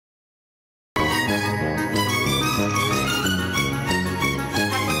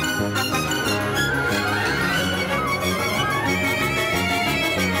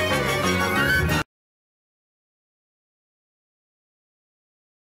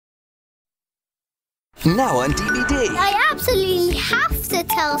Now on DVD. I absolutely have to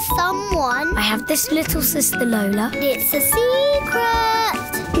tell someone. I have this little sister Lola. It's a secret.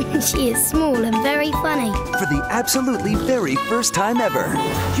 She is small and very funny. For the absolutely very first time ever,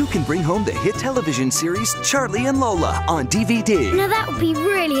 you can bring home the hit television series Charile and Lola on DVD. Now that would be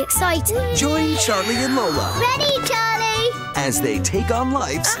really exciting. Join Charile and Lola. Ready, Charlie? As they take on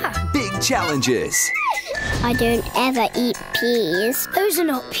life's big challenges. I don't ever eat peas. Those are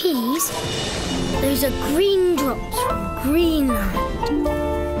not peas. Those are green drops from Greenland.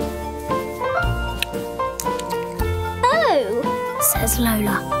 Oh, says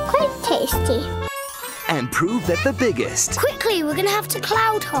Lola. Quite tasty. And prove that the biggest. Quickly, we're gonna have to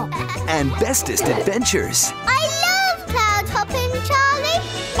cloud hop. And bestest adventures. I love cloud hopping, Charlie.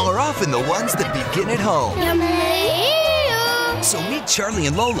 Are often the ones that begin at home. Yummy. So meet Charlie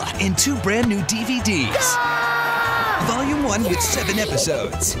and Lola in 2 brand new DVDs. Volume 1 with 7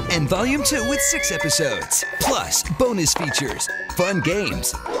 episodes, and Volume 2 with 6 episodes. Plus, bonus features, fun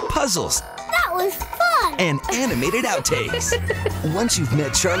games, puzzles. That was fun. And animated outtakes. Once you've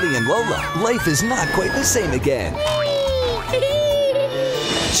met Charlie and Lola, life is not quite the same again.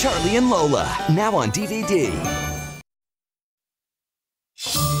 Charlie and Lola, now on DVD.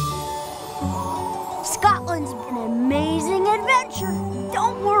 Scotland's been an amazing adventure.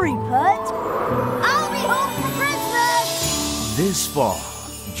 Don't worry, Put. I'll be home for Christmas! This fall,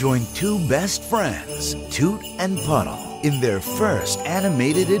 join 2 best friends, Toot and Puddle, in their first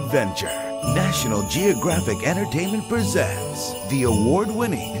animated adventure. National Geographic Entertainment presents the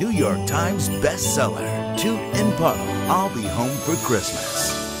award-winning New York Times bestseller, Toot and Puddle, I'll Be Home for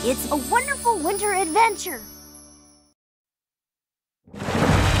Christmas. It's a wonderful winter adventure.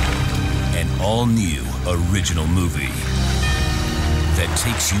 An all-new original movie that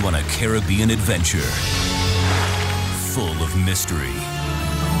takes you on a Caribbean adventure full of mystery.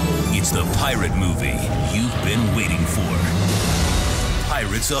 It's the pirate movie you've been waiting for.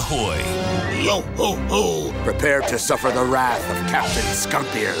 Pirates Ahoy. Yo ho ho! Prepare to suffer the wrath of Captain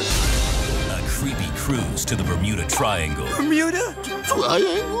Skunkbeard. A creepy cruise to the Bermuda Triangle. Bermuda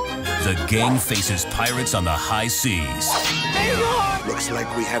Triangle? The gang faces pirates on the high seas. Looks like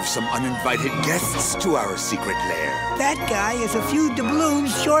we have some uninvited guests to our secret lair. That guy is a few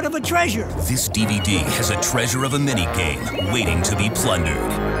doubloons short of a treasure. This DVD has a treasure of a minigame waiting to be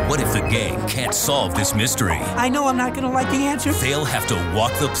plundered. What if the gang can't solve this mystery? I know I'm not gonna like the answer. They'll have to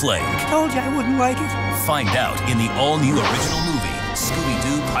walk the plank. Told you I wouldn't like it. Find out in the all-new original movie,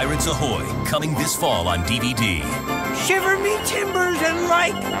 Scooby-Doo Pirates Ahoy, coming this fall on DVD. Shiver me timbers and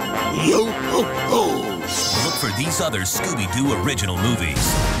like. Yo ho ho! Look for these other Scooby-Doo original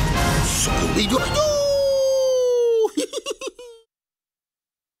movies. Scooby-Doo!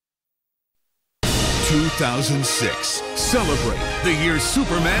 2006. Celebrate the year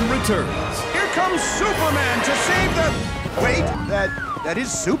Superman returns. Here comes Superman to save the... Wait, that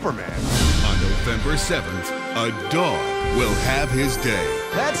is Superman. On November 7th, a dog will have his day.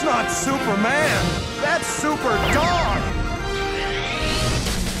 That's not Superman. That's Super Dog.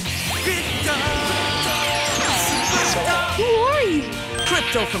 Who are you?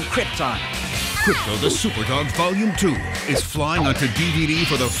 Krypto from Krypton. Krypto the Superdog Volume 2 is flying onto DVD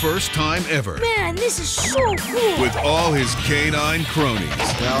for the first time ever. Man, this is so cool. With all his canine cronies.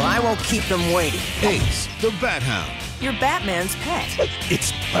 Well, I won't keep them waiting. Ace, the Bat Hound. You're Batman's pet.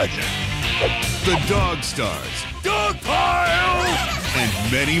 It's pleasure. The Dog Stars. Dog Pile! And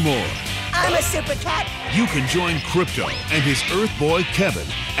many more. I'm a super cat. You can join Krypto and his Earth boy Kevin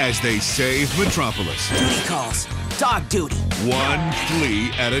as they save Metropolis. Duty calls. Dog duty. One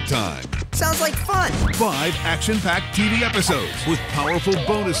flea at a time. Sounds like fun. 5 action-packed TV episodes with powerful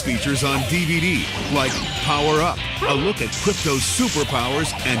bonus features on DVD, like Power Up, a look at Krypto's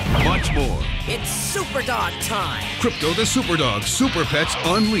superpowers, and much more. It's Super Dog time. Krypto the Superdog Super Pets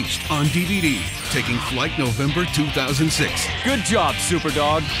Unleashed on DVD, taking flight November 2006. Good job,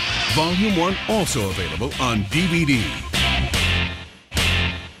 Superdog. Volume 1 also available on DVD.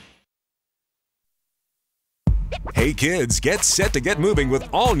 Hey kids, get set to get moving with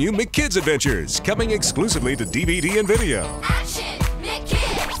all new McKids adventures, coming exclusively to DVD and video. Action,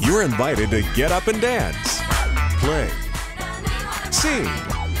 McKids! You're invited to get up and dance, play, sing,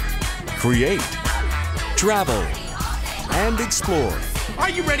 create, travel, and explore. Are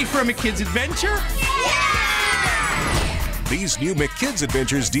you ready for a McKids adventure? These new McKids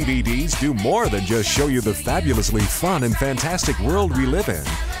Adventures DVDs do more than just show you the fabulously fun and fantastic world we live in.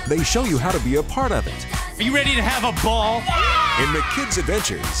 They show you how to be a part of it. Are you ready to have a ball? In McKids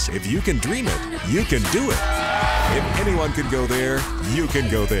Adventures, if you can dream it, you can do it. If anyone can go there, you can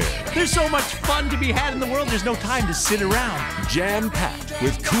go there. There's so much fun to be had in the world, there's no time to sit around. jam-packed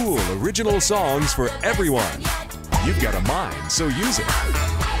with cool original songs for everyone. You've got a mind, so use it.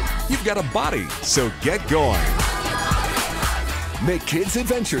 You've got a body, so get going. McKids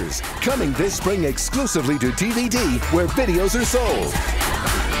Adventures, coming this spring exclusively to DVD, where videos are sold.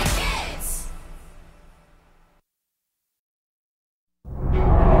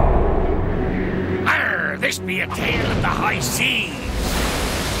 This be a tale of the high seas,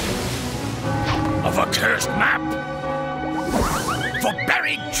 of a cursed map, for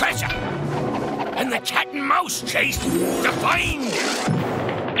buried treasure, and the cat and mouse chase to find.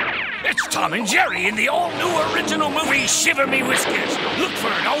 It's Tom and Jerry in the all-new original movie Shiver Me Whiskers. Look for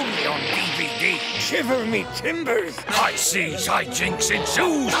it only on DVD. Shiver me timbers. High seas, high jinks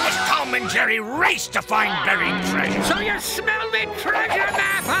ensues as Tom and Jerry race to find buried treasure. So you smell me treasure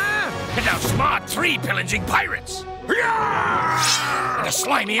map, huh? And outsmart 3 pillaging pirates. And a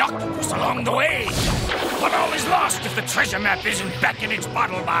slimy octopus along the way. But all is lost if the treasure map isn't back in its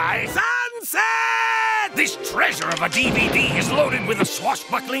bottle by sunset! This treasure of a DVD is loaded with a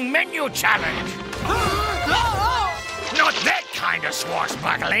swashbuckling menu challenge. Not that kind of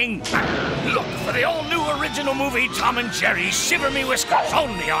swashbuckling. Look for the all-new original movie Tom and Jerry Shiver Me Whiskers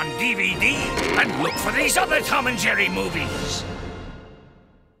only on DVD. And look for these other Tom and Jerry movies.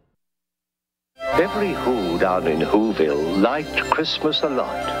 Every Who down in Whoville liked Christmas a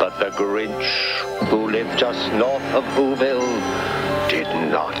lot, but the Grinch, who lived just north of Whoville, did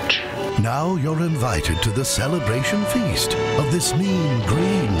not. Now you're invited to the celebration feast of this mean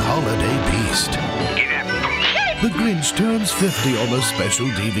green holiday beast. The Grinch turns 50 on a special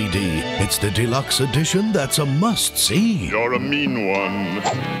DVD. It's the deluxe edition that's a must-see. You're a mean one.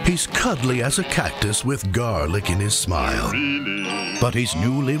 He's cuddly as a cactus with garlic in his smile. Really? But he's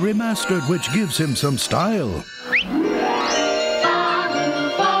newly remastered, which gives him some style.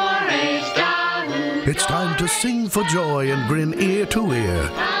 It's time to sing for joy and grin ear to ear.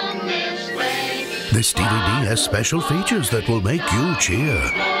 This DVD has special features that will make you cheer.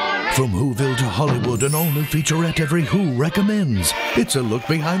 From Whoville to Hollywood, an all-new featurette every Who recommends. It's a look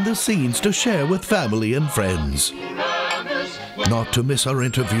behind the scenes to share with family and friends. Not to miss our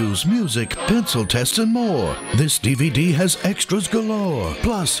interviews, music, pencil tests, and more. This DVD has extras galore.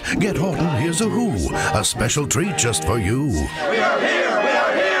 Plus, get hot and here's a Who, a special treat just for you. We are here! We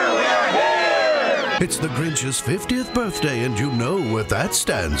are here! We are here! It's the Grinch's 50th birthday, and you know what that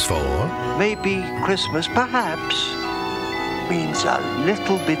stands for. Maybe Christmas, perhaps, means a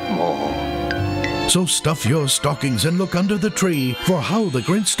little bit more. So stuff your stockings and look under the tree for How the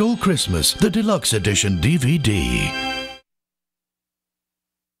Grinch Stole Christmas, the deluxe edition DVD.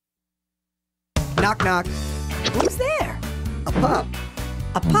 Knock, knock. Who's there? A pup.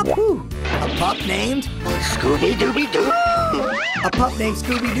 A pup who? A pup named Scooby-Dooby-Doo. A pup named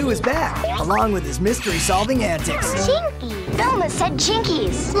Scooby-Doo is back, along with his mystery-solving antics. Chinky. Velma said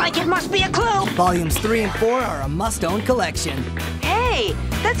Chinkies. Like it must be a clue. Volumes 3 and 4 are a must-own collection. Hey,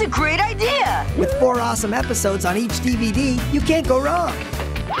 that's a great idea. With 4 awesome episodes on each DVD, you can't go wrong.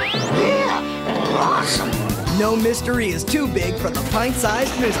 Yeah, awesome. No mystery is too big for the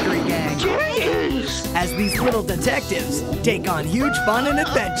pint-sized mystery gang. Jeez. As these little detectives take on huge fun and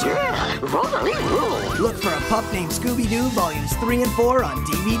adventure. Yeah, look for A Pup Named Scooby-Doo Volumes 3 and 4 on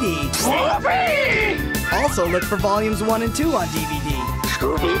DVD. Scooby! Also look for Volumes 1 and 2 on DVD.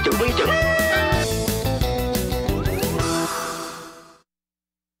 Scooby-Dooby-Doo.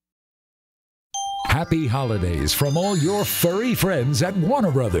 Happy holidays from all your furry friends at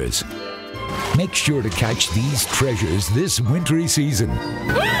Warner Brothers. Make sure to catch these treasures this wintry season.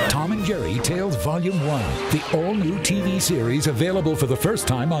 Tom and Jerry Tales Volume 1, the all-new TV series available for the first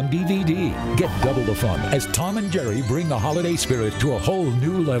time on DVD. Get double the fun as Tom and Jerry bring the holiday spirit to a whole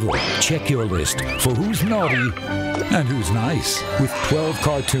new level. Check your list for who's naughty and who's nice, with 12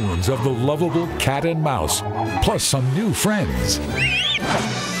 cartoons of the lovable cat and mouse, plus some new friends.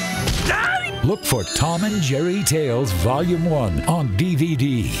 Look for Tom and Jerry Tales Volume 1 on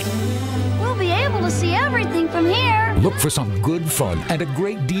DVD. We'll be able to see everything from here. Look for some good fun and a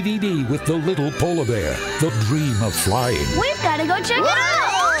great DVD with the little polar bear, the dream of flying. We've got to go check it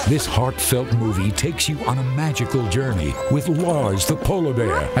out. This heartfelt movie takes you on a magical journey with Lars the polar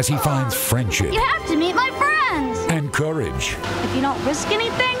bear as he finds friendship. You have to meet my friends. And courage. If you don't risk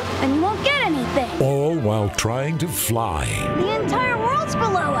anything, then you won't get anything. All while trying to fly. The entire world's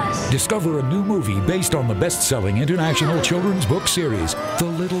below us. Discover a new movie based on the best-selling international children's book series, The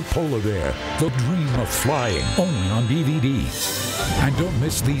Little Polar Bear, The Dream of Flying, only on DVD. And don't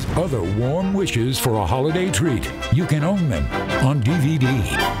miss these other warm wishes for a holiday treat. You can own them on DVD.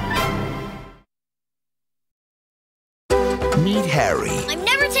 Meet Harry. I'm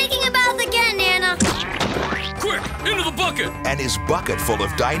never taking a bath again, Nana. Quick, into the bucket! And his bucket full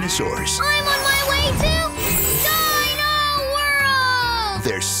of dinosaurs. I'm on my way to Dino World!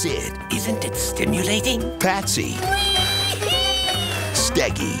 There's Sid. Isn't it stimulating? Patsy.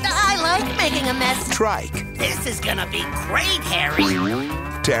 Steggy. I like making a mess. Trike. This is gonna be great, Harry.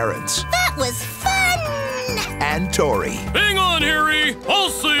 Terrence. That was fun! And Tori. Hang on, Harry! I'll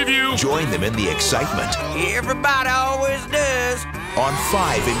save you! Join them in the excitement. Everybody always does. On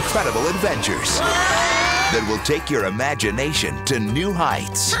 5 incredible adventures that will take your imagination to new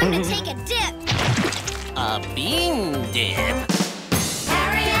heights. Time to take a dip. A bean dip?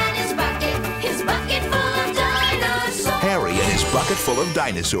 Harry and his bucket full of dinosaurs. Harry and his bucket full of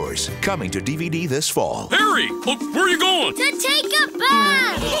dinosaurs. Coming to DVD this fall. Harry! Where are you going? To take a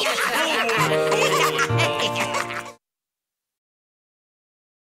bath!